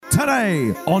Today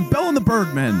on Bell and the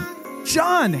Birdman,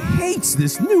 John hates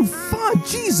this new font.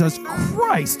 Jesus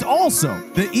Christ. Also,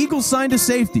 the Eagles signed a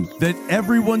safety that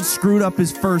everyone screwed up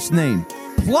his first name.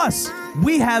 Plus,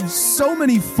 we have so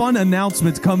many fun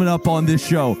announcements coming up on this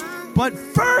show. But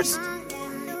first,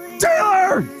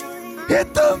 Taylor,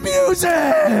 hit the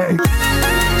music!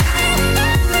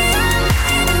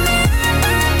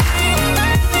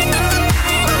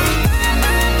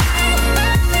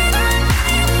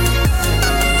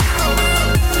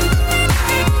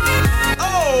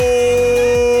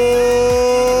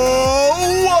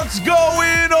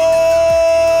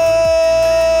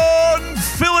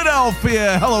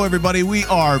 Hello, everybody. We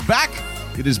are back.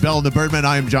 It is Bell and the Birdman.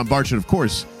 I am John Barch, and of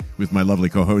course, with my lovely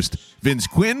co-host, Vince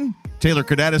Quinn. Taylor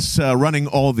Cordatis running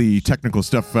all the technical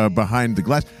stuff behind the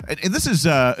glass. And this is,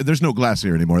 there's no glass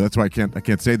here anymore. That's why I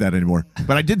can't say that anymore.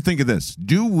 But I did think of this.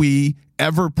 Do we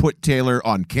ever put Taylor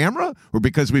on camera? Or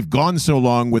because we've gone so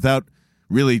long without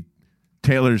really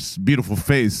Taylor's beautiful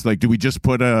face, like, do we just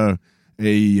put like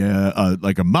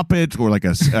a Muppet or like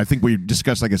I think we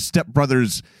discussed like a Step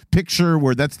Brothers picture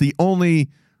where that's the only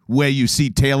way you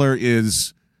see Taylor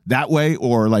is that way,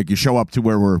 or like you show up to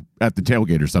where we're at the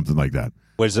tailgate or something like that.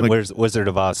 Where's Wizard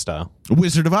of Oz style?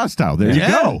 Wizard of Oz style. There you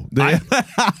go. I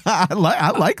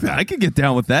like that. I could get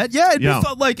down with that. Yeah, it'd be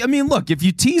fun. Like, I mean, look, if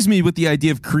you tease me with the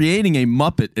idea of creating a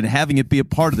Muppet and having it be a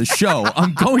part of the show,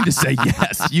 I'm going to say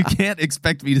yes. You can't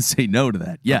expect me to say no to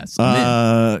that. Yes.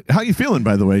 How you feeling,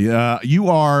 by the way? You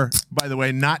are, by the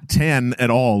way, not 10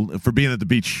 at all for being at the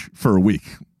beach for a week.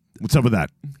 What's up with that?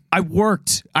 I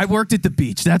worked at the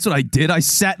beach. That's what I did. I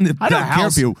sat in the house. I don't care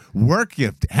if you work,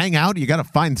 you hang out. You got to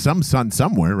find some sun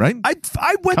somewhere, right? I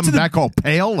went Coming back all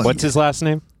pale. What's his last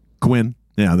name? Quinn.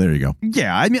 Yeah, there you go.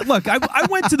 Yeah, I mean, look, I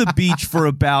went to the beach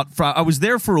I was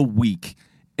there for a week,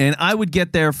 and I would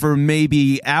get there for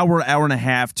maybe hour and a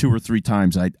half, 2 or 3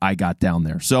 times I got down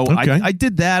there. So okay. I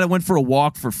did that. I went for a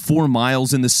walk for 4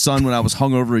 miles in the sun when I was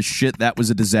hungover as shit. That was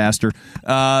a disaster.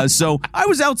 So I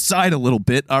was outside a little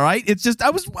bit, all right? It's just I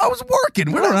was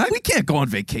working. We can't go on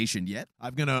vacation yet.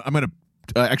 I'm gonna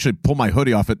actually pull my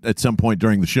hoodie off at some point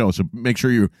during the show, so make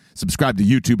sure you subscribe to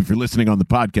YouTube if you're listening on the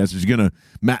podcast, because you're going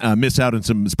to miss out on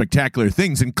some spectacular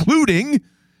things, including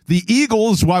the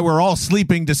Eagles, while we're all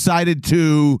sleeping, decided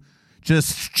to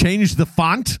just change the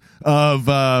font of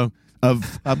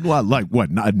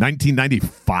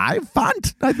 1995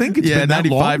 font, I think. It's been that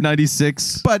 95, long.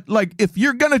 96. But, like, if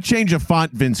you're going to change a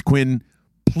font, Vince Quinn,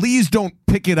 please don't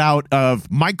pick it out of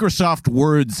Microsoft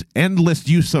Word's endless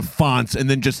use of fonts and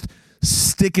then just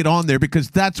stick it on there, because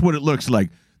that's what it looks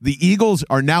like. The Eagles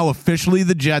are now officially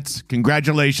the Jets.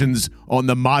 Congratulations on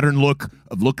the modern look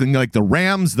of looking like the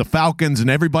Rams, the Falcons,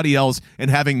 and everybody else, and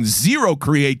having zero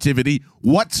creativity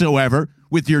whatsoever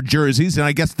with your jerseys. And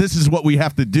I guess this is what we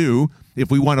have to do if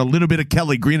we want a little bit of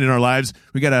Kelly Green in our lives.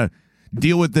 We got to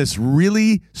deal with this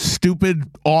really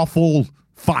stupid, awful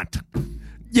font.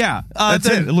 Yeah, that's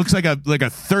it. It looks like a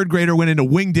third grader went into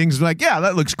Wingdings. Like, yeah,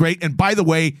 that looks great. And by the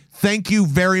way, thank you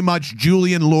very much,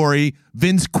 Julian Laurie,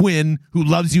 Vince Quinn, who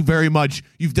loves you very much.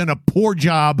 You've done a poor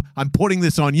job. I'm putting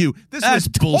this on you. That's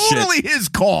totally his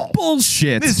call.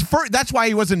 Bullshit. That's why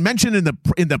he wasn't mentioned in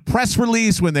the press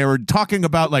release when they were talking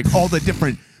about like all the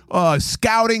different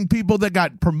scouting people that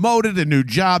got promoted and new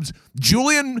jobs.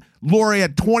 Julian Laurie,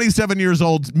 at 27 years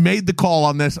old, made the call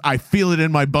on this. I feel it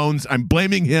in my bones. I'm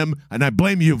blaming him, and I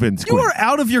blame you, Vince Quinn. You are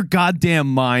out of your goddamn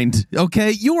mind,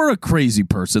 okay? You are a crazy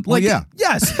person. Like, yeah.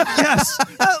 Yes.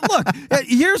 Look,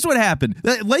 here's what happened.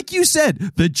 Like you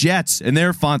said, the Jets and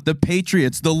their font, the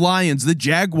Patriots, the Lions, the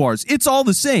Jaguars, it's all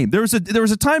the same. There was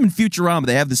a time in Futurama,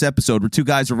 they have this episode where 2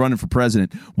 guys are running for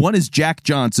president. One is Jack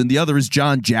Johnson, the other is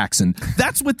John Jackson.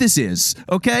 That's what this is,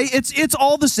 okay? It's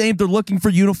all the same. They're looking for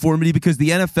uniformity because the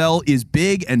NFL is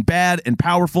big and bad and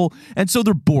powerful, and so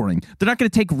they're boring. They're not going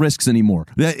to take risks anymore.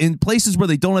 In places where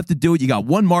they don't have to do it, you got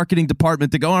one marketing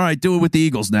department to go, all right, do it with the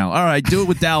Eagles now. All right, do it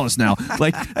with Dallas now.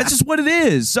 Like, that's just what it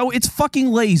is. So it's fucking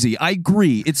lazy. I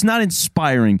agree. It's not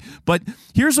inspiring. But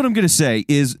here's what I'm going to say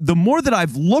is the more that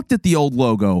I've looked at the old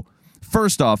logo,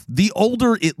 first off, the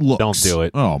older it looks. Don't do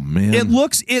it. Oh, man. It's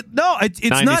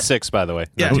 96, by the way.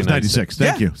 Yeah, it was 96.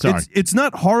 Thank you. Sorry. It's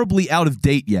not horribly out of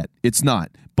date yet. It's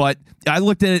not. But I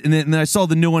looked at it, and then I saw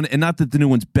the new one, and not that the new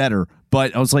one's better,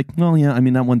 but I was like, well, yeah, I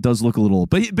mean, that one does look a little old.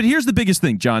 But here's the biggest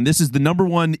thing, John. This is the number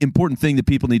one important thing that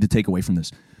people need to take away from this.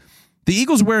 The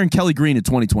Eagles are wearing Kelly Green in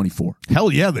 2024.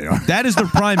 Hell yeah, they are. That is their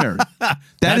primary.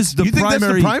 That is the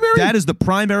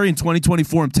primary in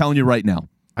 2024, I'm telling you right now.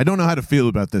 I don't know how to feel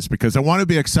about this because I want to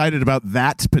be excited about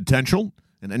that potential.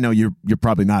 And I know you're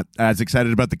probably not as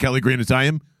excited about the Kelly Green as I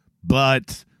am,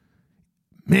 but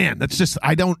Man, that's just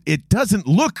it doesn't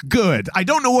look good. I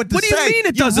don't know what to say. What do you mean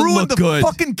it doesn't ruined look the good?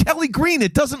 Fucking Kelly Green.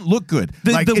 It doesn't look good.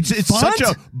 It's font? such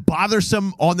a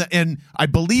bothersome and I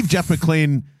believe Jeff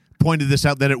McLean pointed this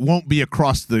out, that it won't be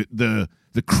across the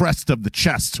crest of the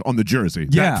chest on the jersey.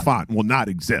 Yeah. That font will not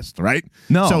exist, right?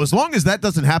 No. So as long as that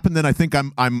doesn't happen, then I think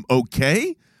I'm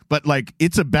okay. But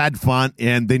it's a bad font,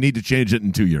 and they need to change it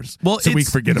in 2 years. Well, so we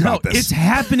forget about this. It's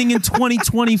happening in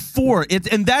 2024,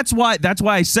 and that's why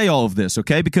I say all of this,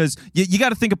 okay? Because you got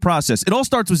to think of process. It all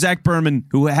starts with Zach Berman,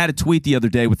 who had a tweet the other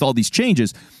day with all these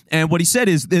changes, and what he said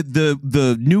is that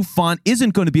the new font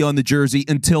isn't going to be on the jersey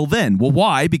until then. Well,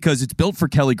 why? Because it's built for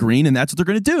Kelly Green, and that's what they're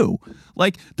going to do.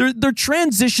 They're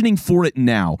transitioning for it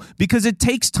now because it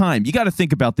takes time. You got to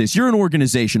think about this. You're an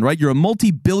organization, right? You're a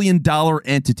multi-billion-dollar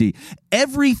entity.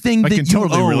 Everything that you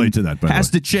totally own relate to that, by the has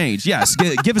way. to change. Yes,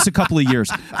 give us a couple of years.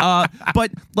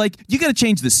 But you got to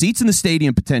change the seats in the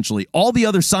stadium potentially. All the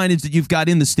other signage that you've got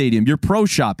in the stadium, your pro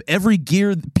shop, every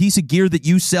piece of gear that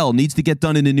you sell needs to get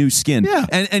done in a new skin. Yeah,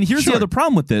 and here's the other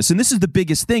problem with this, and this is the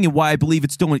biggest thing and why I believe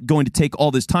it's still going to take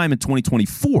all this time in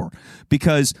 2024,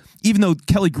 because even though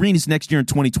Kelly Green is next year in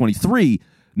 2023,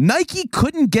 Nike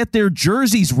couldn't get their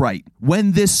jerseys right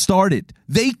when this started.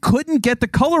 They couldn't get the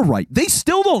color right. They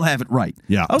still don't have it right.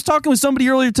 Yeah. I was talking with somebody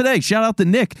earlier today, shout out to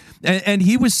Nick, and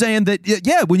he was saying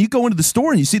that, when you go into the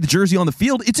store and you see the jersey on the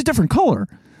field, it's a different color.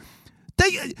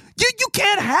 You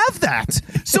can't have that.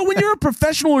 So when you're a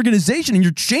professional organization and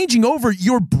you're changing over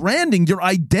your branding, your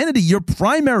identity, your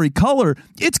primary color,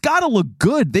 it's got to look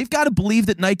good. They've got to believe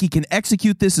that Nike can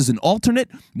execute this as an alternate.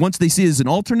 Once they see it as an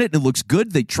alternate and it looks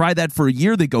good, they try that for a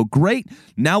year. They go, great.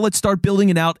 Now let's start building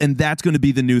it out, and that's going to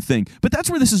be the new thing. But that's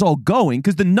where this is all going,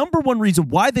 because the number one reason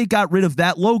why they got rid of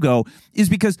that logo is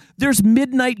because there's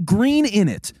midnight green in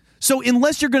it. So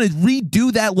unless you're going to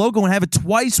redo that logo and have it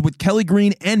twice with Kelly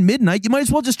Green and Midnight, you might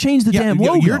as well just change the damn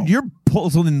logo. You're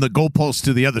pulling the goalposts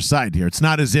to the other side here. It's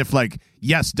not as if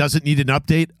yes, does it need an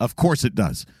update? Of course it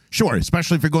does. Sure,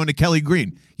 especially if you're going to Kelly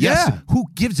Green. Yes, Yeah. Who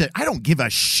gives it? I don't give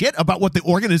a shit about what the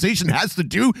organization has to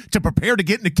do to prepare to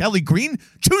get into Kelly Green.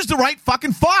 Choose the right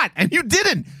fucking font, and you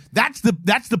didn't. That's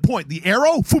the point. The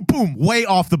arrow, boom, way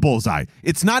off the bullseye.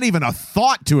 It's not even a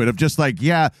thought to it of just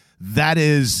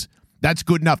that's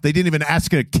good enough. They didn't even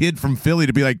ask a kid from Philly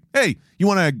to be like, hey, you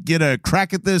want to get a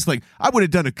crack at this? I would have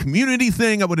done a community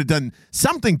thing. I would have done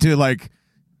something to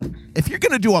if you're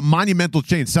going to do a monumental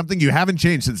change, something you haven't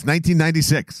changed since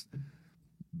 1996,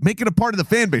 make it a part of the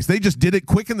fan base. They just did it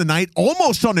quick in the night,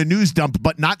 almost on a news dump,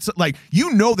 but not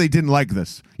they didn't like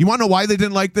this. You want to know why they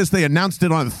didn't like this? They announced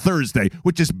it on Thursday,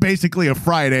 which is basically a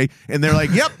Friday, and they're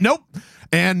like, yep, nope.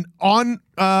 And on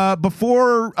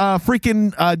before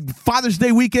freaking Father's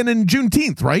Day weekend and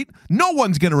Juneteenth, right? No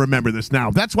one's going to remember this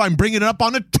now. That's why I'm bringing it up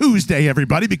on a Tuesday,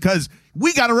 everybody, because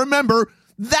we got to remember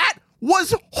that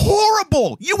was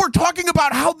horrible. You were talking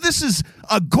about how this is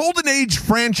a golden age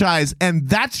franchise, and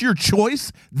that's your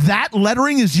choice? That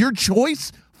lettering is your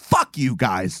choice? Fuck you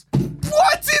guys.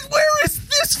 Where is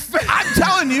this? I'm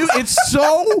telling you, it's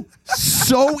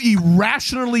so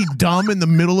irrationally dumb in the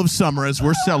middle of summer as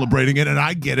we're celebrating it, and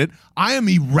I get it. I am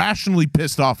irrationally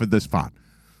pissed off at this font.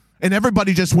 And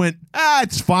everybody just went,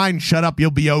 it's fine, shut up,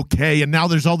 you'll be okay. And now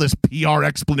there's all this PR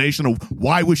explanation of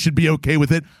why we should be okay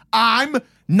with it. I'm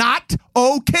not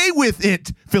okay with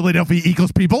it, Philadelphia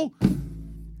Eagles people.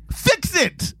 Fix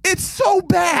it. It's so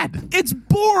bad. It's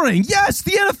boring. Yes,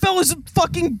 the NFL is a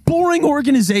fucking boring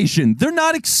organization. They're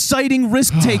not exciting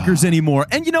risk takers anymore.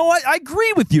 And you know what? I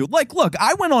agree with you. Look,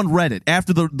 I went on Reddit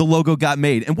after the logo got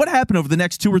made. And what happened over the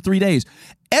next 2 or 3 days?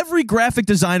 Every graphic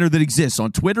designer that exists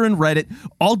on Twitter and Reddit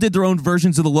all did their own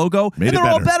versions of the logo, and they're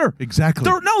all better. Exactly.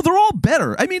 They're all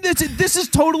better. I mean, this is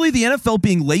totally the NFL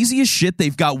being lazy as shit.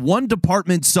 They've got one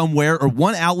department somewhere or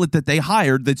one outlet that they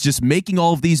hired that's just making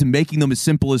all of these and making them as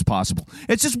simple as possible.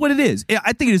 It's just what it is.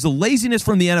 I think it is a laziness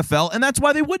from the NFL, and that's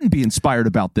why they wouldn't be inspired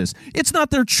about this. It's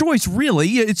not their choice, really.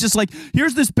 It's just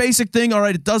here's this basic thing. All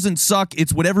right, it doesn't suck.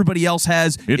 It's what everybody else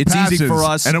has. It's passes, easy for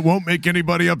us. And it won't make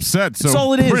anybody upset, so that's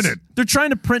all it is. Print it. They're trying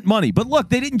to print money. But look,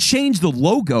 they didn't change the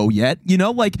logo yet. You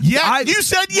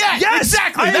said yes. Yes,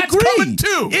 exactly. I That's agree. coming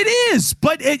too. It is.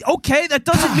 But, okay, that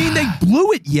doesn't mean they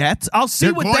blew it yet. I'll see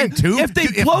They're what going to. If they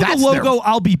If blow the that's logo,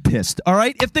 I'll be pissed. All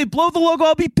right? If they blow the logo,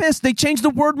 I'll be pissed. They changed the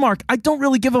word mark. I don't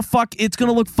really give a fuck. It's going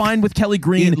to look fine with Kelly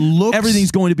Green. It looks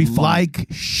Everything's going to be fine. like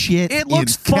shit. It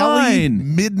looks in Kelly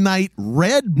fine. Midnight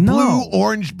red, blue,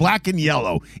 orange, black, and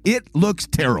yellow. It looks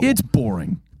terrible. It's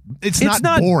boring. It's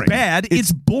not boring. Bad.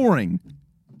 It's boring.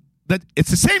 It's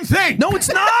the same thing. No, it's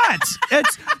not.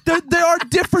 There are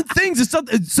different things.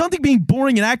 Something being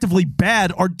boring and actively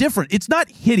bad are different. It's not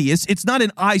hideous. It's not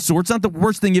an eyesore. It's not the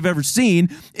worst thing you've ever seen.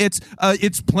 It's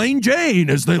plain Jane,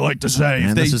 as they like to say.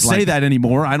 Man, if they say that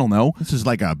anymore, I don't know. This is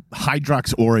like a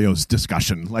Hydrox Oreos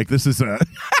discussion. Like this is a.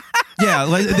 Yeah,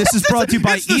 like, this is brought to you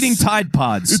by eating Tide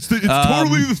Pods. It's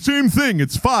totally the same thing.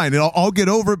 It's fine. I'll get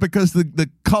over it because the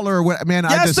color. Man,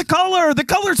 the color. The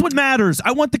color's what matters.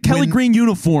 I want the Kelly Green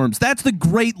uniforms. That's the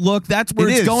great look. That's where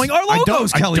it's going. Our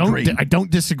logo's Kelly Green. I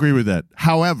don't disagree with that.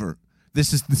 However,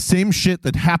 this is the same shit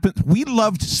that happened. We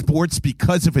loved sports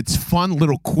because of its fun,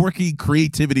 little quirky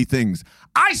creativity things.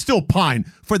 I still pine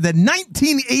for the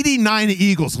 1989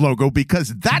 Eagles logo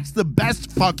because that's the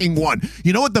best fucking one.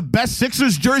 You know what the best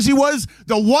Sixers jersey was?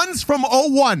 The ones from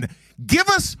 01. Give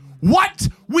us what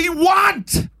we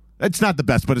want. It's not the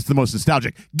best, but it's the most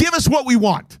nostalgic. Give us what we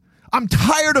want. I'm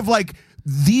tired of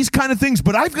these kind of things,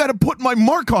 but I've got to put my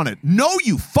mark on it. No,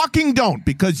 you fucking don't,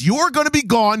 because you're going to be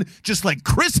gone just like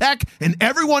Chris Heck and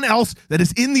everyone else that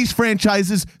is in these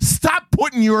franchises. Stop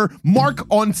putting your mark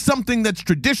on something that's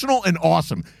traditional and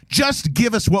awesome. Just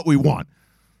give us what we want.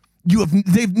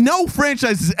 No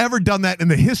franchise has ever done that in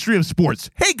the history of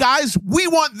sports. Hey guys, we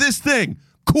want this thing.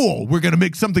 Cool. We're going to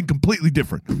make something completely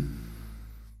different.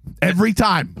 Every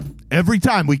time.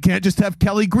 We can't just have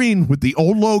Kelly Green with the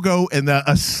old logo and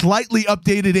a slightly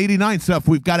updated 89 stuff.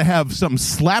 We've got to have some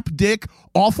slapdick,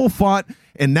 awful font.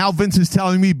 And now Vince is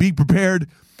telling me be prepared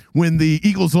when the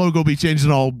Eagles logo be changed,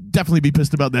 and I'll definitely be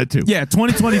pissed about that too. Yeah,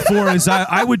 2024 is,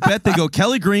 I would bet they go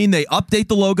Kelly Green, they update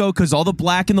the logo because all the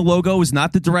black in the logo is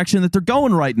not the direction that they're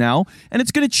going right now, and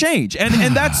it's going to change. And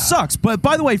that sucks. But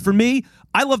by the way, for me,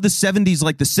 I love the 70s,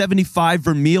 like the 75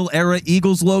 Vermeil era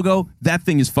Eagles logo. That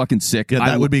thing is fucking sick. Yeah,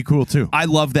 that would be cool too. I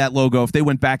love that logo. If they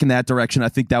went back in that direction, I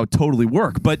think that would totally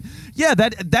work. But yeah,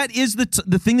 that is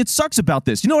the thing that sucks about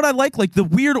this. You know what I like? Like the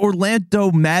weird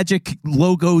Orlando Magic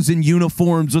logos and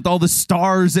uniforms with all the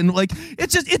stars and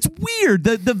it's weird.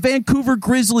 The Vancouver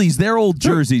Grizzlies, their old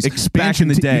jerseys back in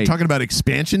the day. You're talking about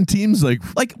expansion teams like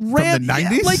from the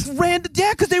 90s?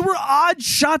 Yeah, because they were odd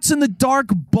shots in the dark,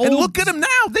 bold. And look at them now.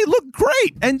 They look great.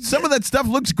 And some of that stuff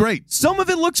looks great. Some of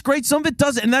it looks great. Some of it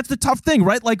doesn't. And that's the tough thing,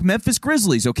 right? Like Memphis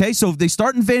Grizzlies, okay? So if they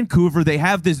start in Vancouver, they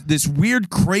have this weird,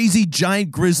 crazy,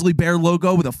 giant grizzly bear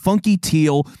logo with a funky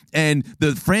teal, and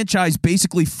the franchise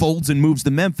basically folds and moves to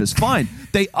Memphis. Fine.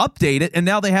 They update it, and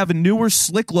now they have a newer,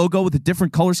 slick logo with a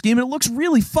different color scheme, and it looks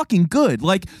really fucking good.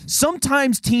 Like,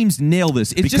 sometimes teams nail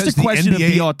this. It's just a question of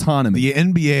the autonomy. The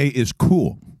NBA is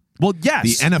cool. Well,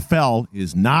 yes. The NFL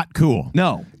is not cool.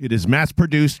 No. It is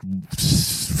mass-produced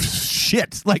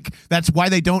shit. Like, that's why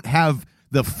they don't have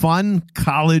the fun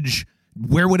college,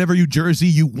 wear whatever jersey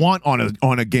you want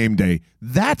on a game day.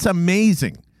 That's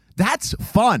amazing. That's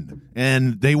fun.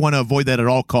 And they want to avoid that at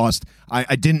all costs.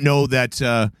 I didn't know that,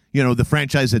 the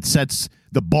franchise that sets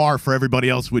the bar for everybody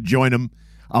else would join them.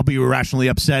 I'll be irrationally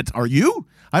upset. Are you?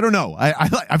 I don't know.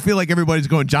 I feel like everybody's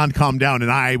going, John, calm down,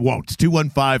 and I won't.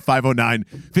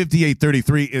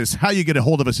 215-509-5833 is how you get a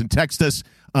hold of us and text us.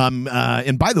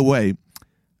 And by the way,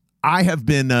 I have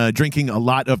been drinking a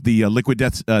lot of the Liquid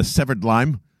Death Severed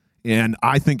Lime, and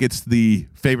I think it's the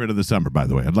favorite of the summer, by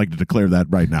the way. I'd like to declare that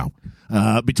right now.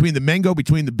 Between the mango,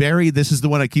 between the berry, this is the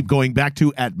one I keep going back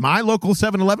to at my local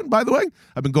 7-Eleven, by the way.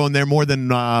 I've been going there more than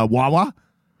Wawa.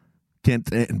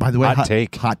 And by the way, hotter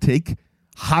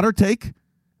take.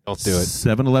 Don't do it.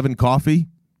 7-Eleven coffee,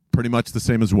 pretty much the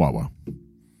same as Wawa.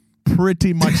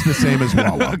 Pretty much the same as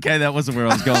Wawa. Okay, that wasn't where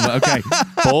I was going. But okay.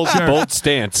 Bold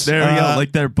stance. There we go.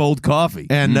 Like their bold coffee.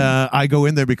 And I go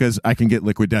in there because I can get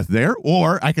Liquid Death there,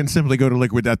 or I can simply go to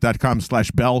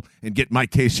liquiddeath.com/bell and get my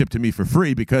case shipped to me for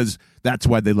free, because that's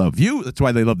why they love you. That's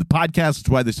why they love the podcast. That's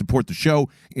why they support the show.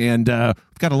 And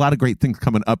we've got a lot of great things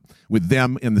coming up with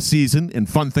them in the season and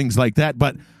fun things like that.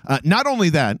 But not only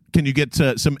that, can you get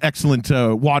some excellent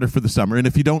water for the summer. And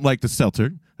if you don't like the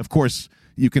seltzer, of course,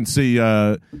 you can see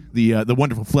the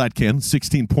wonderful flat can,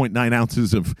 16.9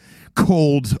 ounces of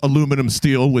cold aluminum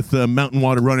steel with mountain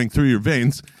water running through your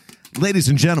veins. Ladies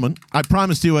and gentlemen, I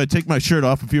promised you I'd take my shirt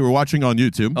off if you were watching on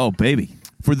YouTube. Oh, baby.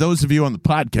 For those of you on the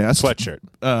podcast. Sweatshirt.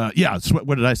 Yeah,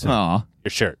 what did I say? Aw. Your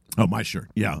shirt. Oh, my shirt.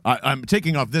 Yeah. I'm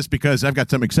taking off this because I've got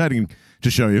something exciting to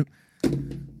show you.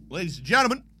 Ladies and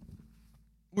gentlemen,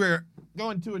 we're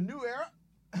going to a new era.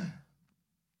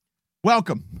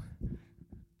 Welcome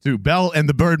to Bell and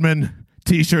the Birdman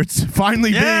t-shirts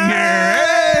finally being here.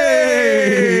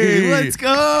 Hey! Let's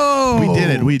go. We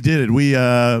did it. We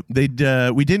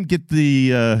didn't get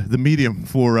the medium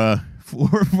for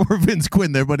Vince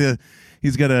Quinn there, but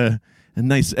he's got a a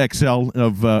nice XL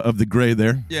of the gray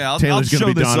there. Yeah, Taylor's I'll going show to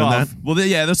be this donning off. that. Well,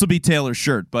 yeah, this will be Taylor's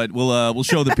shirt, but we'll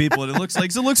show the people what it looks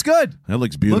like. So it looks good. That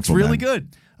looks beautiful. Looks really man.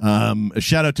 good. A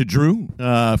shout out to Drew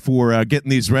for getting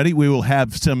these ready. We will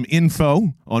have some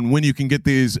info on when you can get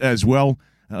these as well.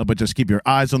 But just keep your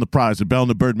eyes on the prize at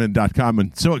bellandthebirdman.com.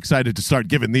 And so excited to start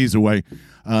giving these away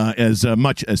as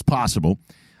much as possible.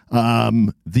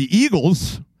 The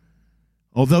Eagles,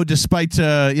 although despite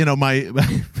my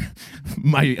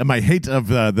my hate of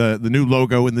the new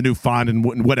logo and the new font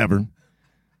and whatever,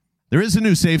 there is a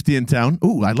new safety in town.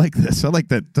 Ooh, I like this. I like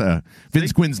that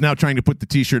Vince Quinn's now trying to put the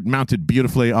T-shirt mounted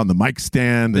beautifully on the mic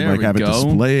stand and have it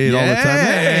displayed all the time.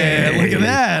 Hey, look at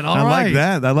that. All I right. like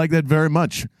that. I like that very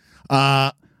much.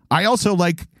 I also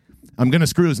like, I'm going to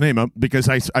screw his name up because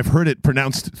I've heard it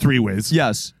pronounced three ways.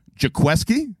 Yes.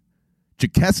 Jaqueski?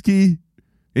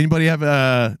 Anybody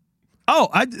have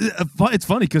it's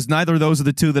funny because neither of those are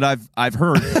the two that I've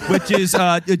heard, which is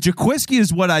Jaquiski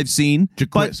is what I've seen.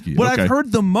 Jaquiski, What okay. I've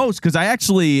heard the most, because I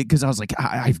was like,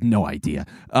 I have no idea.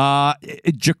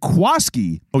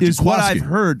 Jaquaski is what Jaquaski. I've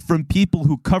heard from people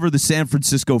who cover the San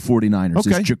Francisco 49ers.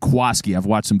 Okay. It's Jaquaski. I've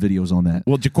watched some videos on that.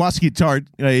 Well, Jaqueski Tart,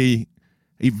 a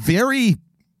very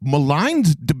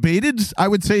maligned, debated, I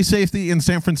would say, safety in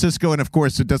San Francisco. And, of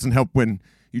course, it doesn't help when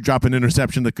you drop an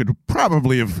interception that could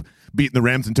probably have beaten the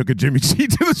Rams and took a Jimmy G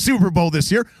to the Super Bowl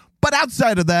this year. But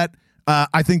outside of that,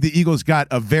 I think the Eagles got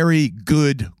a very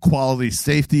good quality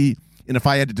safety. And if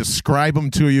I had to describe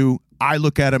him to you, I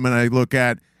look at him and I look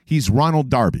at, he's Ronald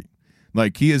Darby.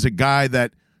 Like, he is a guy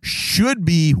that should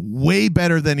be way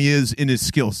better than he is in his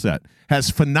skill set. Has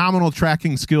phenomenal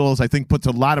tracking skills. I think puts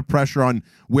a lot of pressure on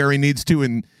where he needs to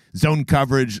in zone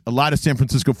coverage. A lot of San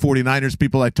Francisco 49ers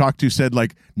people I talked to said,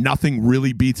 like, nothing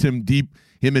really beats him deep.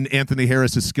 Him and Anthony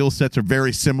Harris's skill sets are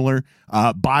very similar.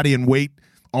 Body and weight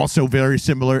also very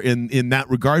similar in that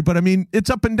regard. But, I mean, it's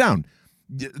up and down.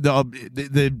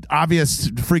 The obvious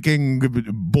freaking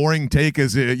boring take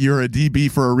is you're a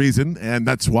DB for a reason, and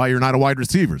that's why you're not a wide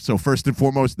receiver. So first and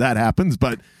foremost, that happens.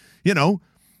 But,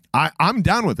 I'm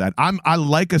down with that. I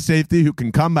like a safety who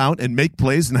can come out and make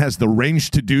plays and has the range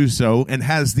to do so and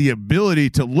has the ability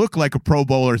to look like a Pro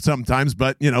Bowler sometimes.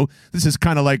 But, this is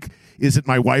kind of like, is it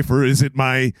my wife or is it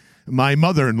my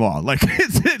mother-in-law? Like,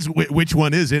 it's which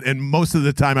one is it? And most of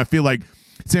the time I feel like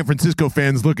San Francisco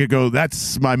fans look and go,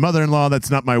 that's my mother-in-law, that's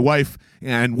not my wife.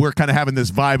 And we're kind of having this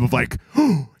vibe of like,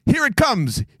 oh, here it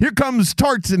comes. Here comes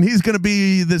Tarts, and he's going to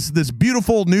be this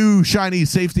beautiful new shiny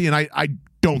safety. And I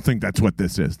don't think that's what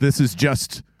this is. This is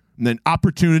just an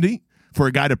opportunity for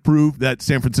a guy to prove that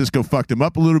San Francisco fucked him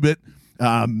up a little bit.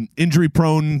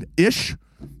 Injury-prone-ish.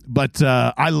 But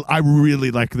I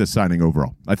really like this signing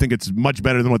overall. I think it's much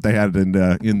better than what they had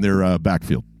in their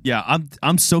backfield. Yeah,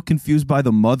 I'm so confused by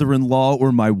the mother-in-law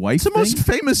or my wife. It's the most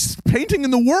famous painting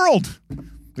in the world.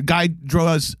 The guy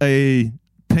draws a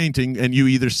painting, and you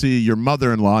either see your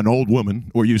mother-in-law, an old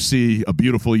woman, or you see a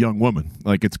beautiful young woman.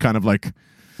 Like, it's kind of like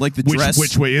the dress.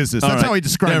 Which way is this? That's how he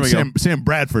described Sam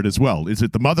Bradford as well. Is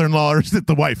it the mother-in-law or is it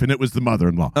the wife? And it was the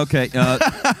mother-in-law. Okay.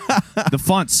 The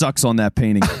font sucks on that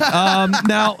painting.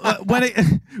 Now, when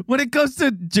it goes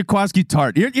to Jaqueski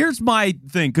Tart, here's my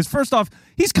thing. Because first off,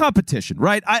 he's competition,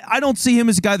 right? I don't see him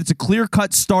as a guy that's a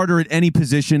clear-cut starter at any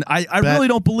position. I really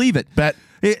don't believe it.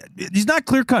 He's not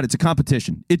clear-cut. It's a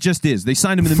competition. It just is. They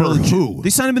signed him in the middle of June.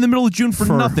 They signed him in the middle of June for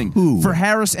nothing. Who? For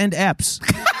Harris and Epps.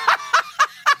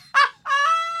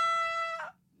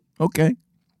 Okay.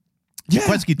 Yeah.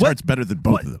 Jaqueski Tart's better than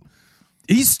both of them.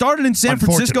 He started in San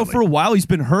Francisco for a while. He's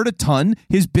been hurt a ton.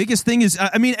 His biggest thing is,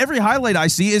 every highlight I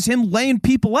see is him laying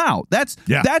people out. That's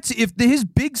if his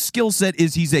big skill set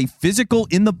is he's a physical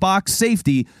in the box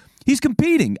safety. He's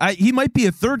competing. He might be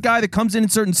a third guy that comes in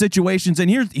certain situations.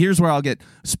 And here's where I'll get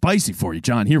spicy for you,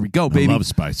 John. Here we go, baby. I love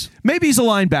spice. Maybe he's a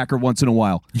linebacker once in a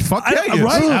while. Fuck yeah,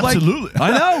 right? Absolutely.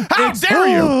 I know. How dare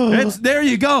you? There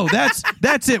you go.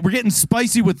 That's it. We're getting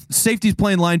spicy with safeties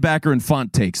playing linebacker and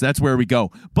font takes. That's where we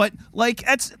go. But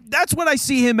that's what I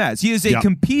see him as. He is a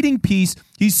competing piece.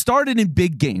 He started in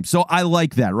big games, so I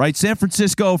like that, right? San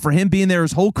Francisco, for him being there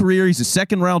his whole career, he's a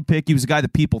second-round pick. He was a guy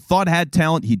that people thought had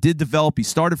talent. He did develop. He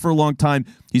started for a long time.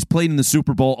 He's played in the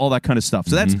Super Bowl, all that kind of stuff.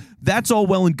 So that's all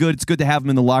well and good. It's good to have him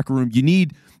in the locker room. You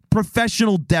need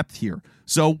professional depth here.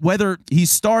 So whether he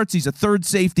starts, he's a third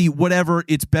safety, whatever,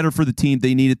 it's better for the team.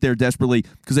 They need it there desperately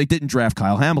because they didn't draft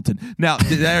Kyle Hamilton. Now,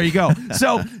 there you go.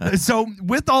 So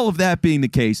with all of that being the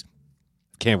case,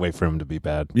 can't wait for him to be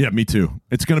bad. Yeah, me too.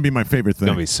 It's going to be my favorite thing.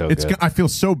 It's going to be so good. I feel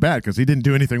so bad because he didn't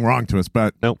do anything wrong to us,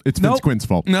 but it's Vince Quinn's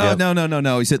fault.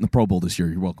 No. He's hitting the Pro Bowl this year.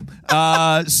 You're welcome.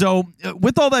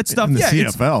 With all that stuff, in the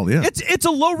CFL, it's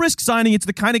a low risk signing. It's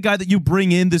the kind of guy that you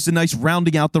bring in. This is a nice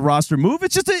rounding out the roster move.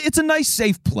 It's just it's a nice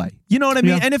safe play. You know what I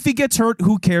mean? Yeah. And if he gets hurt,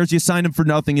 who cares? You sign him for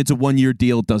nothing. It's a 1-year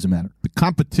deal. It doesn't matter. The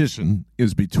competition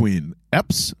is between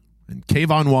Epps and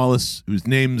Kayvon Wallace, whose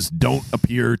names don't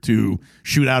appear to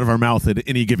shoot out of our mouth at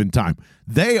any given time.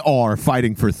 They are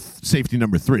fighting for safety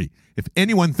number 3. If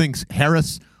anyone thinks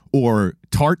Harris or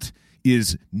Tart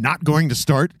is not going to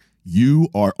start, you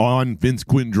are on Vince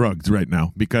Quinn drugs right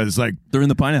now because, like, they're in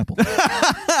the pineapple.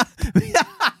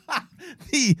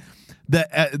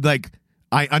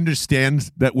 I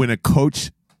understand that when a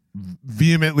coach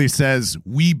vehemently says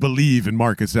we believe in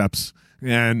Marcus Epps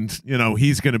and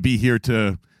he's going to be here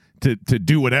to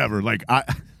do whatever. Like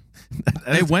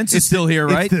hey, Wentz is still here,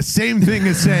 right? It's the same thing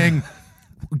as saying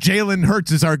Jalen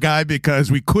Hurts is our guy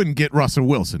because we couldn't get Russell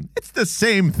Wilson. It's the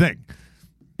same thing.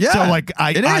 Yeah, so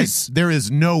it is. There is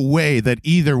no way that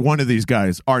either one of these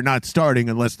guys are not starting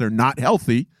unless they're not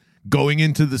healthy going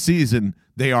into the season.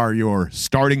 They are your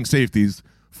starting safeties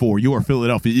for your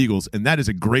Philadelphia Eagles, and that is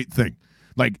a great thing.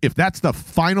 Like, if that's the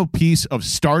final piece of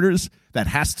starters that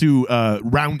has to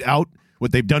round out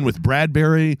what they've done with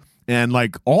Bradbury and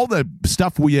like all the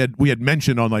stuff we had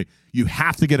mentioned on, like, you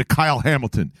have to get a Kyle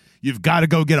Hamilton, you've got to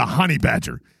go get a Honey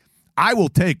Badger. I will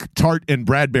take Tart and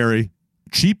Bradbury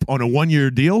cheap on a 1-year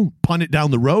deal, punt it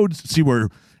down the road, see where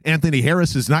Anthony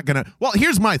Harris is not going to. Well,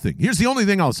 here's my thing. Here's the only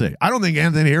thing I'll say. I don't think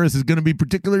Anthony Harris is going to be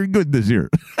particularly good this year.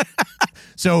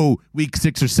 So week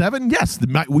 6 or 7, yes,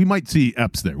 we might see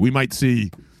Epps there. We might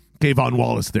see Kayvon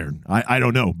Wallace there. I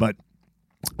don't know, but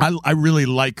I really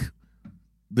like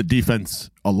the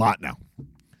defense a lot now.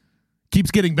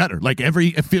 Keeps getting better. Like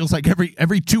it feels like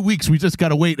every 2 weeks we just got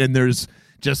to wait, and there's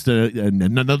just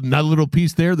another little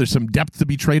piece there. There's some depth to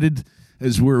be traded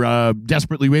as we're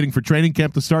desperately waiting for training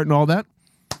camp to start and all that.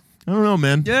 I don't know,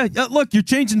 man. Yeah, look, you're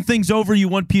changing things over. You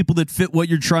want people that fit what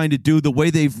you're trying to do, the way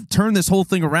they've turned this whole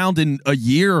thing around in a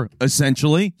year,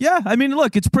 essentially. Yeah, I mean,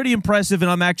 look, it's pretty impressive,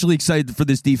 and I'm actually excited for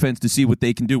this defense to see what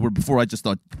they can do, where before I just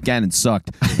thought Gannon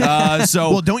sucked.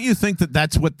 Well, don't you think that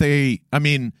that's what they – I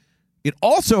mean, it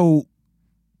also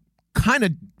kind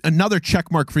of another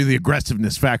check mark for the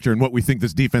aggressiveness factor and what we think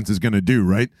this defense is going to do,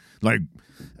 right? Like –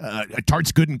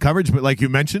 Tart's good in coverage, but like you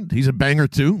mentioned, he's a banger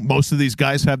too. Most of these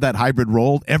guys have that hybrid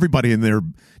role. Everybody in their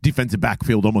defensive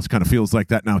backfield almost kind of feels like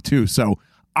that now too. So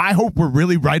I hope we're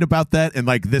really right about that, and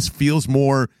like this feels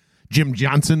more Jim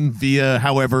Johnson via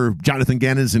however Jonathan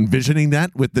Gannon is envisioning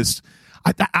that with this.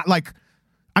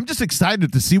 I'm just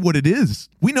excited to see what it is.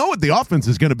 We know what the offense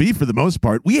is going to be for the most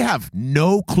part. We have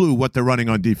no clue what they're running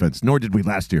on defense, nor did we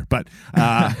last year. But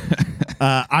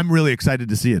I'm really excited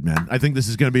to see it, man. I think this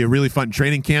is going to be a really fun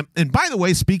training camp. And by the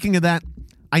way, speaking of that,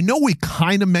 I know we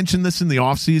kind of mentioned this in the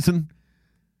offseason.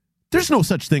 There's no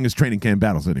such thing as training camp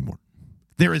battles anymore.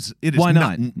 There is. It is. Why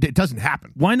not? It doesn't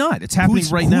happen. Why not? It's happening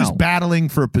right now. Who's battling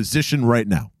for a position right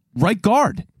now? Right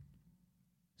guard.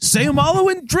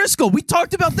 Sayamalo and Driscoll. We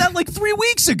talked about that like 3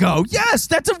 weeks ago. Yes,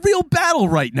 that's a real battle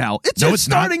right now. It's your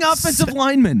starting offensive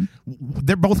lineman.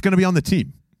 They're both going to be on the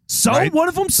team. So right? One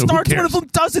of them starts, one of them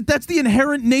doesn't. That's the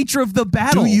inherent nature of the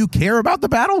battle. Do you care about the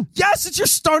battle? Yes, it's your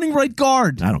starting right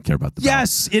guard. I don't care about the battle.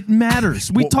 Yes, it matters.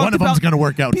 We talked one of them's going to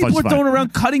work out. People were throwing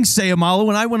around cutting Sayamalo,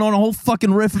 and I went on a whole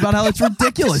fucking riff about how it's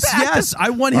ridiculous. Yes,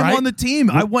 I want him on the team.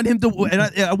 I want him to, and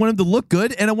I want him to look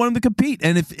good, and I want him to compete.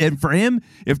 And for him,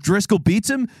 if Driscoll beats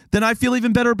him, then I feel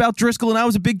even better about Driscoll. And I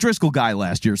was a big Driscoll guy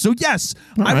last year, so yes,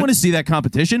 I want to see that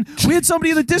competition. We had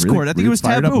somebody in the Discord. I think it was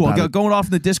Taboo going off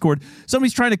in the Discord.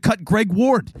 Somebody's trying to cut Greg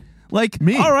Ward. Like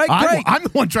me. All right, great. I'm the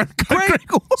one trying to cut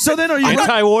Greg Ward. So then are you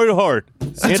anti-Ward hard?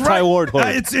 Anti-Ward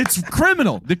hard. It's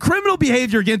criminal. The criminal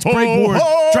behavior against Greg Ward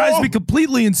drives me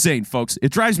completely insane, folks.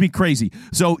 It drives me crazy.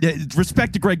 So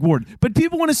respect to Greg Ward. But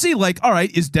people want to see, like, all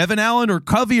right, is Devin Allen or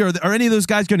Covey or any of those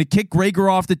guys going to kick Gregor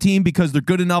off the team because they're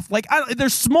good enough? Like, they're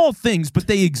small things, but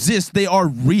they exist. They are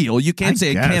real. You can't say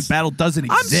a camp battle doesn't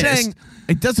exist. I'm saying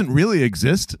it doesn't really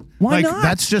exist. Why not?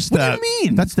 That's just what do you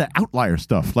mean? That's the outlier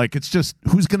stuff. Like, it's just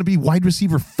who's going to be wide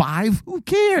receiver 5? Who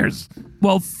cares?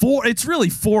 Well, 4. It's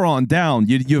really 4 on down.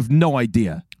 You have no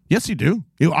idea. Yes, you do.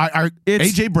 It's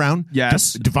AJ Brown.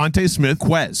 Yes. Devontae Smith.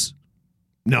 Quez.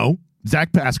 No.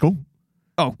 Zach Pascal.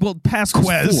 Oh, well, Pascal's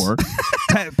Quez.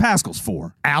 4. Pascal's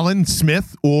 4. Allen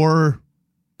Smith or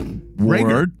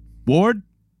Ward.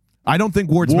 I don't think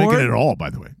Ward's making it at all,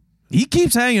 by the way. He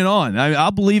keeps hanging on.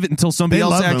 I'll believe it until somebody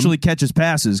else actually catches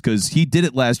passes, because he did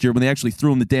it last year when they actually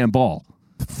threw him the damn ball.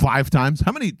 5 times.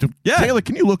 How many? Yeah. Taylor,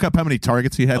 can you look up how many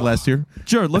targets he had last year?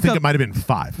 Sure. I think it might have been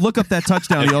 5. Look up that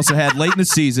touchdown he also had late in the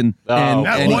season.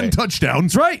 That one touchdown.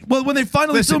 That's right. Well, when they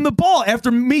finally threw him the ball,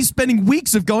 after me spending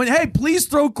weeks of going, hey, please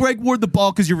throw Greg Ward the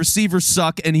ball because your receivers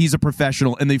suck and he's a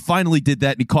professional, and they finally did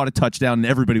that, and he caught a touchdown, and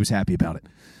everybody was happy about it.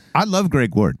 I love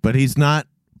Greg Ward, but he's not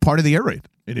part of the air raid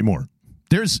anymore.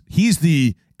 He's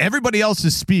the everybody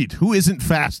else's speed. Who isn't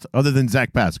fast other than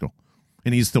Zach Pascal?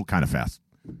 And he's still kind of fast.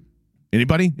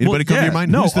 Anybody come to your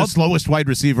mind? No, Who's the slowest wide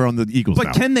receiver on the Eagles but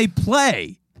now? can they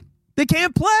play? They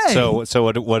can't play. So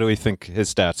what do we think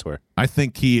his stats were? I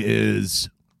think he is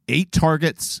 8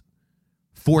 targets,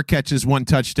 4 catches, 1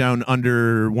 touchdown,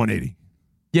 under 180.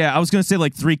 Yeah, I was going to say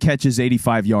like 3 catches,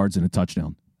 85 yards, and a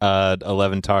touchdown.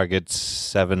 11 targets,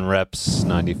 7 reps,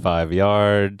 95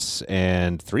 yards,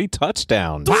 and 3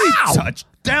 touchdowns. Wow!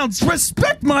 Touchdowns.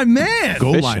 Respect my man.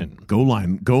 Go Efficient.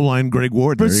 line, Greg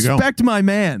Ward. There you go. Respect my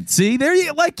man. See, he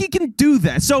can do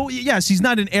that. So, yes, he's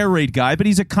not an air raid guy, but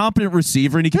he's a competent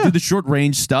receiver, and he can do the short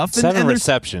range stuff. 7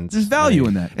 receptions. There's value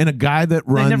in that. And a guy that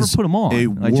runs never put him on. a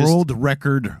world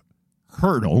record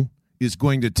hurdle is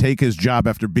going to take his job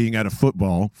after being out of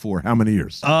football for how many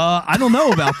years? I don't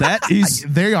know about that. He's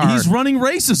running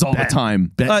races all the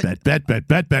time. Bet.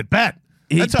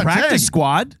 That's our practice thing.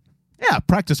 squad. Yeah,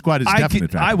 practice squad is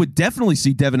definitely. I would definitely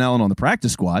see Devin Allen on the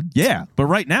practice squad. Yeah, but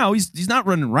right now he's not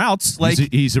running routes. Like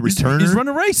he's a returner. He's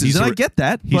running races, and I get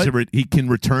that. He can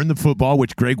return the football,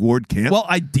 which Greg Ward can't. Well,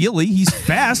 ideally, he's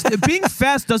fast. Being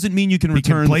fast doesn't mean you can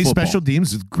return. He can play the football. special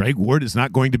teams. Greg Ward is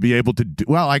not going to be able to do.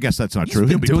 Well, I guess that's not true.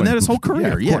 He'll be doing that his whole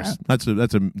career. Yeah, of course.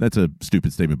 That's a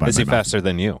stupid statement by Is he my mouth. faster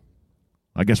than you?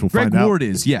 I guess we'll Greg find out. Ward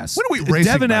is, yes. When are we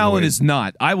racing, Devin by the Allen way? is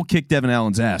not. I will kick Devin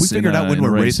Allen's ass. We figured out when in a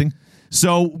we're race. racing.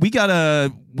 So we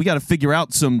gotta figure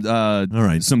out some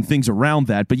some things around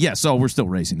that. But yes, we're still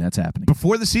racing. That's happening.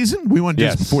 Before the season? We want to do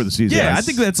this before the season. Yeah, Yes. I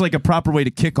think that's like a proper way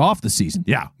to kick off the season.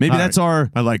 Yeah. Maybe All that's right.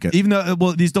 I like it. Even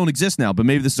though, these don't exist now, but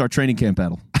maybe this is our training camp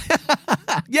battle.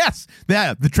 Yes.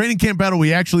 Yeah, the training camp battle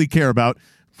we actually care about.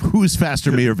 Who's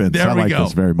faster, me or Vince? There I we like go.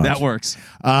 this very much. That works.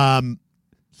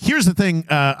 Here's the thing.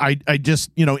 I just,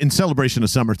 in celebration of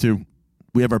summer, too,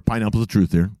 we have our Pineapples of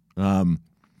Truth here.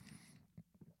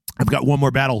 I've got one more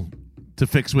battle to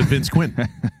fix with Vince Quinn.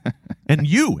 And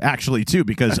you, actually, too,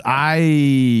 because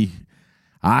I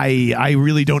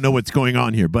really don't know what's going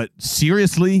on here. But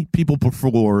seriously, people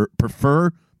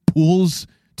prefer pools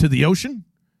to the ocean?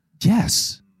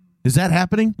 Yes. Is that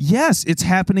happening? Yes, it's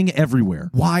happening everywhere.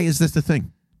 Why is this the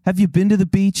thing? Have you been to the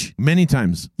beach? Many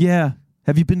times. Yeah.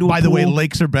 Have you been to a By the way, pool?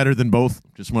 lakes are better than both.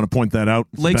 Just want to point that out.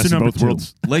 It's the Lakes best are of number both 2.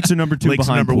 worlds. Lakes are number 2 Lakes are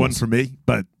behind number pools. 1 for me,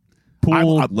 but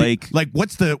Pool, lake. Like,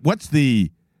 what's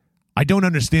the? I don't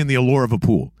understand the allure of a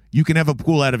pool. You can have a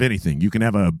pool out of anything. You can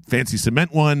have a fancy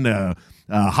cement one,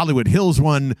 Hollywood Hills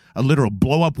one, a literal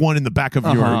blow up one in the back of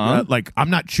your.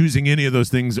 I'm not choosing any of those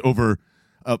things over.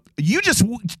 You just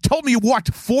told me you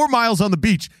walked 4 miles on the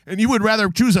beach, and you would rather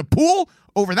choose a pool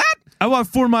over that? I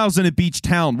walked 4 miles in a beach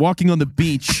town, walking on the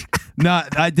beach.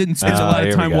 I didn't spend a lot of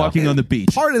here we time go. walking on the beach.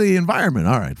 Part of the environment.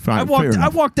 All right, fine. I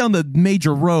walked down the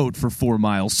major road for 4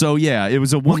 miles. So yeah, it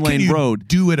was a What can one-lane you road.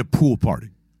 do at a pool party?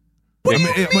 What do you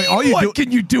mean? What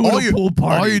can you do at a pool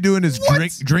party? All you're doing is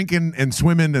drinking and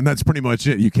swimming, and that's pretty much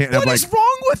it. You can't have What is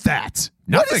wrong with that?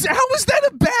 Nothing. How is that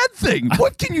a bad thing?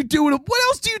 What can you do what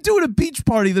else do you do at a beach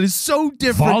party that is so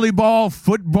different? volleyball,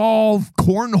 football,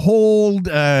 cornhole,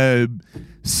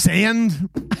 sand.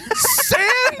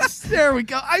 Sand? There we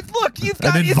go. You've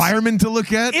got An environment to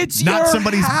look at. It's not your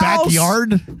somebody's house.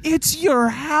 backyard. It's your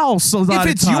house. A lot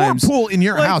If it's of times. your pool in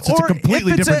your house, it's a or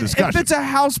completely if it's different discussion. If it's a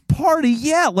house party,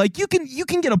 yeah, like you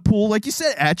can get a pool, like you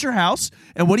said, at your house.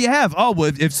 And what do you have? Oh,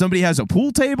 well, if somebody has a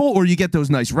pool table, or you get those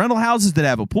nice rental houses that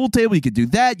have a pool table, you could do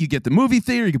that. You get the movie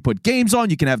theater, you can put games on,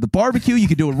 you can have the barbecue, you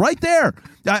can do it right there.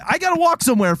 I got to walk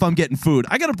somewhere if I'm getting food.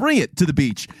 I got to bring it to the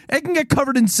beach. It can get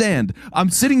covered in sand. I'm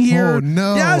sitting here. Oh,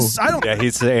 no. Yes, I don't. Yeah,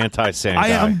 he's the anti-sand guy. I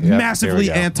am Yep, massively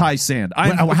there we go. anti-sand.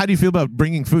 How do you feel about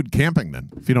bringing food camping then?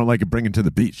 If you don't like it, bring it to the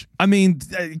beach. I mean,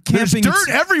 There's camping. dirt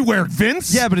everywhere,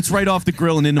 Vince. Yeah, but it's right off the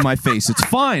grill and into my face. It's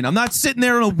fine. I'm not sitting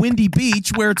there on a windy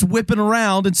beach where it's whipping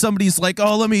around and somebody's like,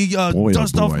 "Oh, let me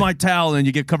dust off my towel," and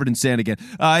you get covered in sand again.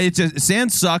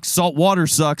 Sand sucks. Salt water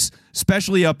sucks,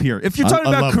 especially up here. If you're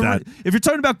talking I love that. if you're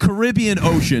talking about Caribbean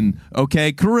Ocean,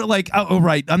 okay,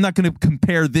 right. I'm not going to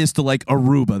compare this to like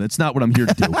Aruba. That's not what I'm here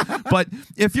to do. But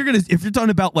if you're talking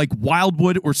about like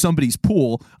Wildwood or somebody's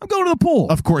pool, I'm going to the pool.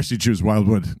 Of course you choose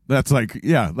Wildwood. That's like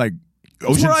That's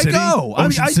Ocean where City. I go.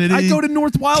 Ocean City. I go to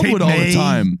North Wildwood Cape all May, the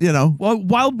time.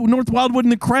 North Wildwood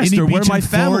and the Crest Any are where beach my in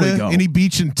family Florida, go. any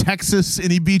beach in Texas,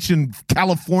 any beach in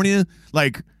California.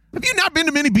 Like, Have you not been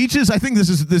to many beaches? I think this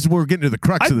is we're getting to the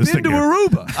crux of this I've been thing to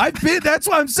here. Aruba. That's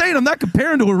what I'm saying. I'm not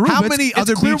comparing to Aruba. How many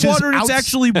other clear beaches water and it's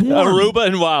actually warm. Aruba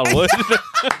and Wildwood.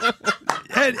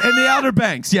 and the Outer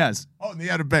Banks, yes. Oh, in the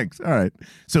Outer Banks. All right.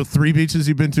 So 3 beaches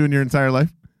you've been to in your entire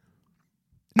life?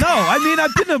 No, I mean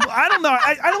I've been to. I don't know.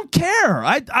 I don't care.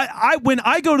 I when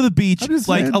I go to the beach,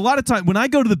 like saying. a lot of time when I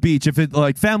go to the beach, if it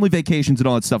like family vacations and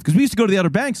all that stuff, because we used to go to the Outer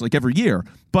Banks like every year,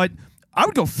 but I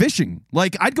would go fishing.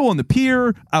 Like I'd go on the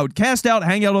pier, I would cast out,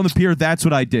 hang out on the pier. That's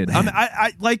what I did.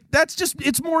 I like that's just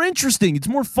it's more interesting. It's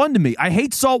more fun to me. I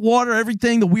hate salt water,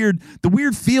 everything, the weird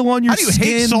feel on your How do you skin.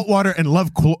 hate salt water and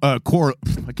love I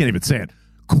can't even say it.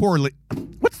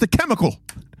 What's the chemical?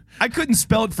 I couldn't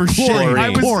spell it for Chlorine. shit. I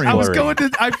was Chlorine. going to.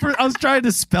 I was trying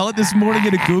to spell it this morning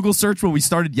in a Google search when we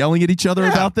started yelling at each other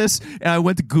about this, and I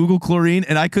went to Google chlorine,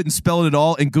 and I couldn't spell it at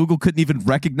all, and Google couldn't even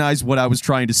recognize what I was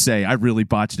trying to say. I really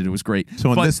botched it. It was great.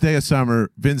 So on this day of summer,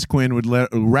 Vince Quinn would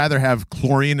rather have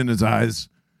chlorine in his eyes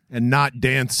and not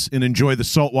dance and enjoy the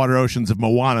saltwater oceans of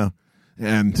Moana,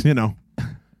 and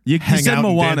You hang said out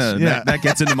and Moana. dance. Yeah. That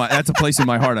gets into my. That's a place in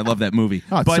my heart. I love that movie.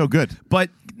 Oh, it's so good.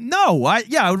 But no,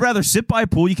 I would rather sit by a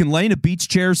pool. You can lay in a beach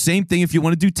chair. Same thing if you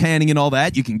want to do tanning and all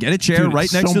that. You can get a chair Dude,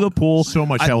 right next to the pool. So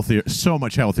much healthier. So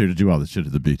much healthier to do all this shit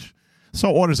at the beach.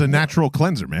 Salt water's a natural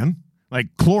cleanser, man.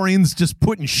 Like chlorine's just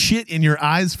putting shit in your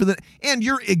eyes and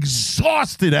you're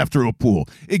exhausted after a pool.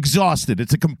 Exhausted.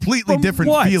 It's a completely From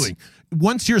different what? feeling.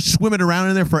 Once you're swimming around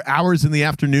in there for hours in the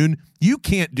afternoon, you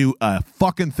can't do a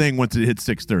fucking thing once it hits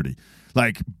 6:30.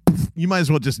 Like, you might as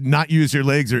well just not use your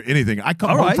legs or anything. I come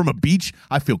home from a beach,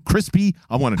 I feel crispy.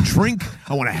 I want to drink.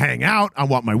 I want to hang out. I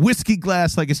want my whiskey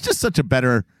glass. Like, it's just such a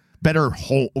better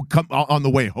home on the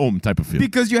way home type of feel.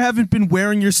 Because you haven't been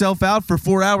wearing yourself out for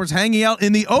 4 hours hanging out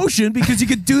in the ocean, because you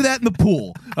could do that in the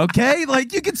pool. Okay?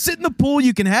 Like, you can sit in the pool,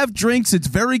 you can have drinks, it's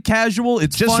very casual,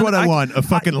 it's just fun. what I want. A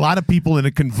fucking lot of people in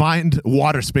a confined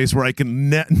water space where I can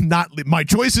not. My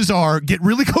choices are get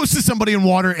really close to somebody in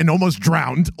water and almost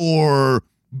drowned, or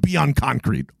be on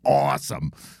concrete.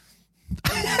 Awesome.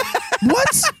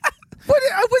 What? What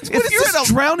is this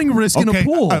drowning risk in a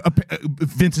pool?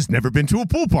 Vince has never been to a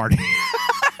pool party.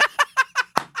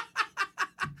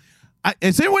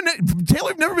 Taylor,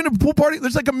 never been to a pool party?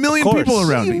 There's like a million people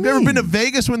around. You've never been to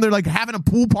Vegas when they're like having a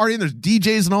pool party and there's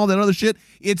DJs and all that other shit?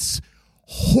 It's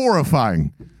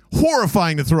horrifying.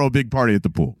 Horrifying to throw a big party at the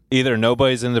pool. Either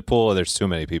nobody's in the pool or there's too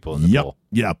many people in the pool.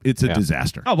 Yep. It's a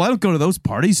disaster. Oh, well, I don't go to those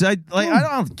parties. I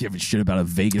don't give a shit about a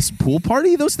Vegas pool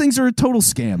party. Those things are a total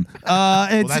scam.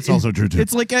 That's also true too.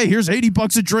 It's like, hey, here's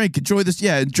 $80 a drink. Enjoy this.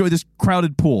 Yeah, enjoy this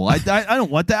crowded pool. I don't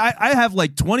want that. I have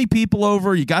like 20 people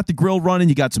over. You got the grill running.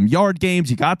 You got some yard games.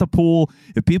 You got the pool.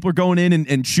 If people are going in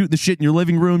and shooting the shit in your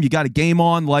living room, you got a game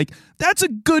on. Like, that's a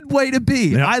good way to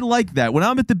be. Yep. I like that. When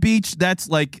I'm at the beach, that's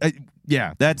like.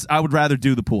 Yeah, I would rather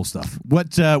do the pool stuff.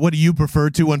 What do you prefer?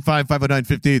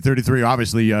 215-509-5833.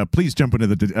 Obviously, please jump into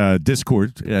the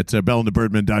Discord at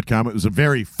bellandthebirdman.com. It was a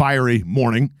very fiery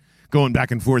morning going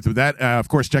back and forth with that. Of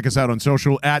course, check us out on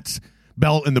social at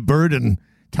Bell and the Bird, and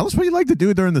tell us what you like to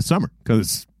do during the summer,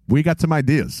 because we got some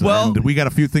ideas. Well, and we got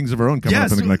a few things of our own coming up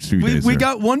in the next few days. We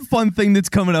got one fun thing that's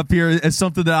coming up here as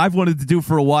something that I've wanted to do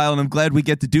for a while, and I'm glad we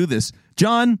get to do this.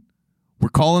 John, we're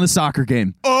calling a soccer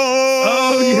game.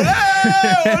 Oh yeah.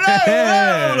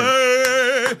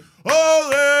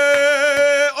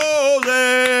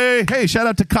 Ole. Hey, shout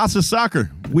out to Casa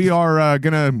Soccer. We are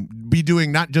going to be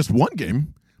doing not just one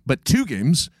game, but 2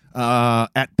 games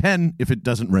at Penn if it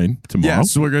doesn't rain tomorrow. Yeah,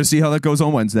 so we're going to see how that goes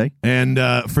on Wednesday. And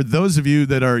for those of you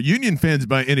that are Union fans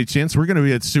by any chance, we're going to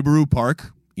be at Subaru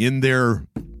Park in their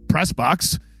press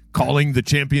box calling the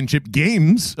championship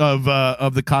games of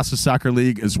the Casa Soccer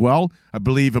League as well. I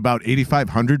believe about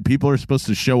 8,500 people are supposed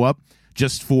to show up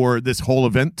just for this whole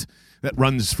event that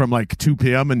runs from like 2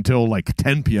 p.m. until like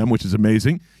 10 p.m., which is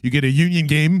amazing. You get a Union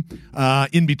game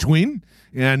in between,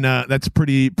 and that's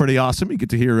pretty awesome. You get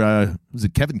to hear, was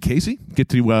it Kevin Casey? Get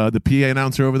to the PA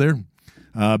announcer over there.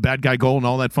 Bad guy goal and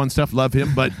all that fun stuff. Love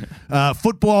him. But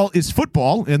football is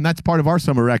football, and that's part of our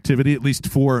summer activity, at least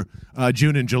for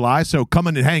June and July. So come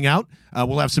in and hang out.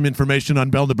 We'll have some information on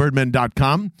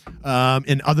bellandthebirdman.com.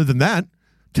 And other than that,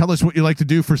 tell us what you like to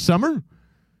do for summer.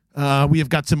 We have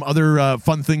got some other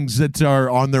fun things that are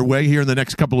on their way here in the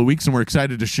next couple of weeks, and we're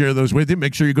excited to share those with you.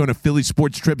 Make sure you're going to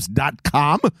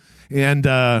phillysportstrips.com and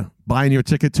buying your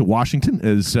ticket to Washington,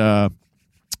 as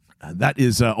that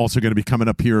is also going to be coming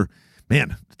up here.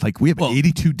 Man, it's like we have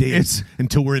 82 days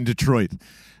until we're in Detroit.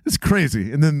 It's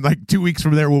crazy. And then like 2 weeks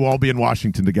from there, we'll all be in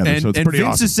Washington together. So it's pretty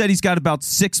Vince awesome. has said he's got about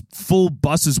 6 full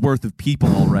buses worth of people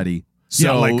already.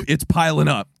 So it's piling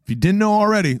up. If you didn't know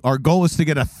already, our goal is to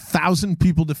get 1,000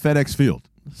 people to FedEx Field.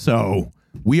 So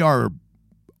we are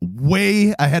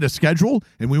way ahead of schedule,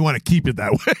 and we want to keep it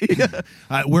that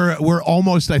way. We're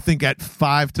almost, I think, at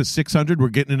 500 to 600. We're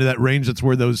getting into that range. That's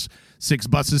where those 6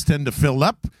 buses tend to fill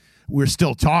up. We're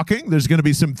still talking. There's going to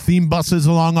be some theme buses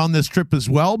along on this trip as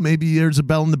well. Maybe there's a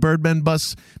Bell and the Birdmen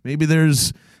bus. Maybe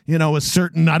there's, a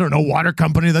certain, water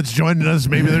company that's joining us.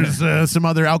 Maybe there's some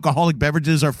other alcoholic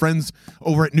beverages. Our friends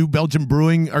over at New Belgium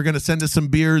Brewing are going to send us some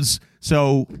beers.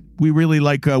 So we really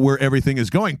like where everything is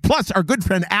going. Plus, our good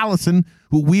friend Allison,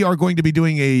 who we are going to be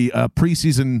doing a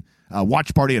preseason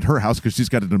watch party at her house because she's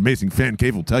got an amazing fan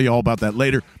cave. We'll tell you all about that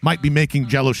later. Might be making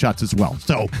Jell-O shots as well.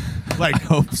 So, I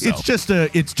hope so. It's just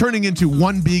it's turning into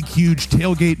one big, huge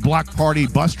tailgate block party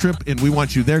bus trip, and we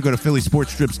want you there. Go to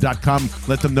phillysportstrips.com.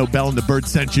 Let them know Bell and the Bird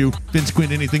sent you. Vince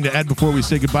Quinn, anything to add before we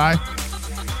say goodbye?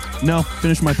 No,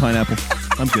 finish my pineapple.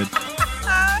 I'm good.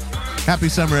 Happy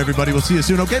summer, everybody. We'll see you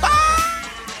soon. Okay, bye!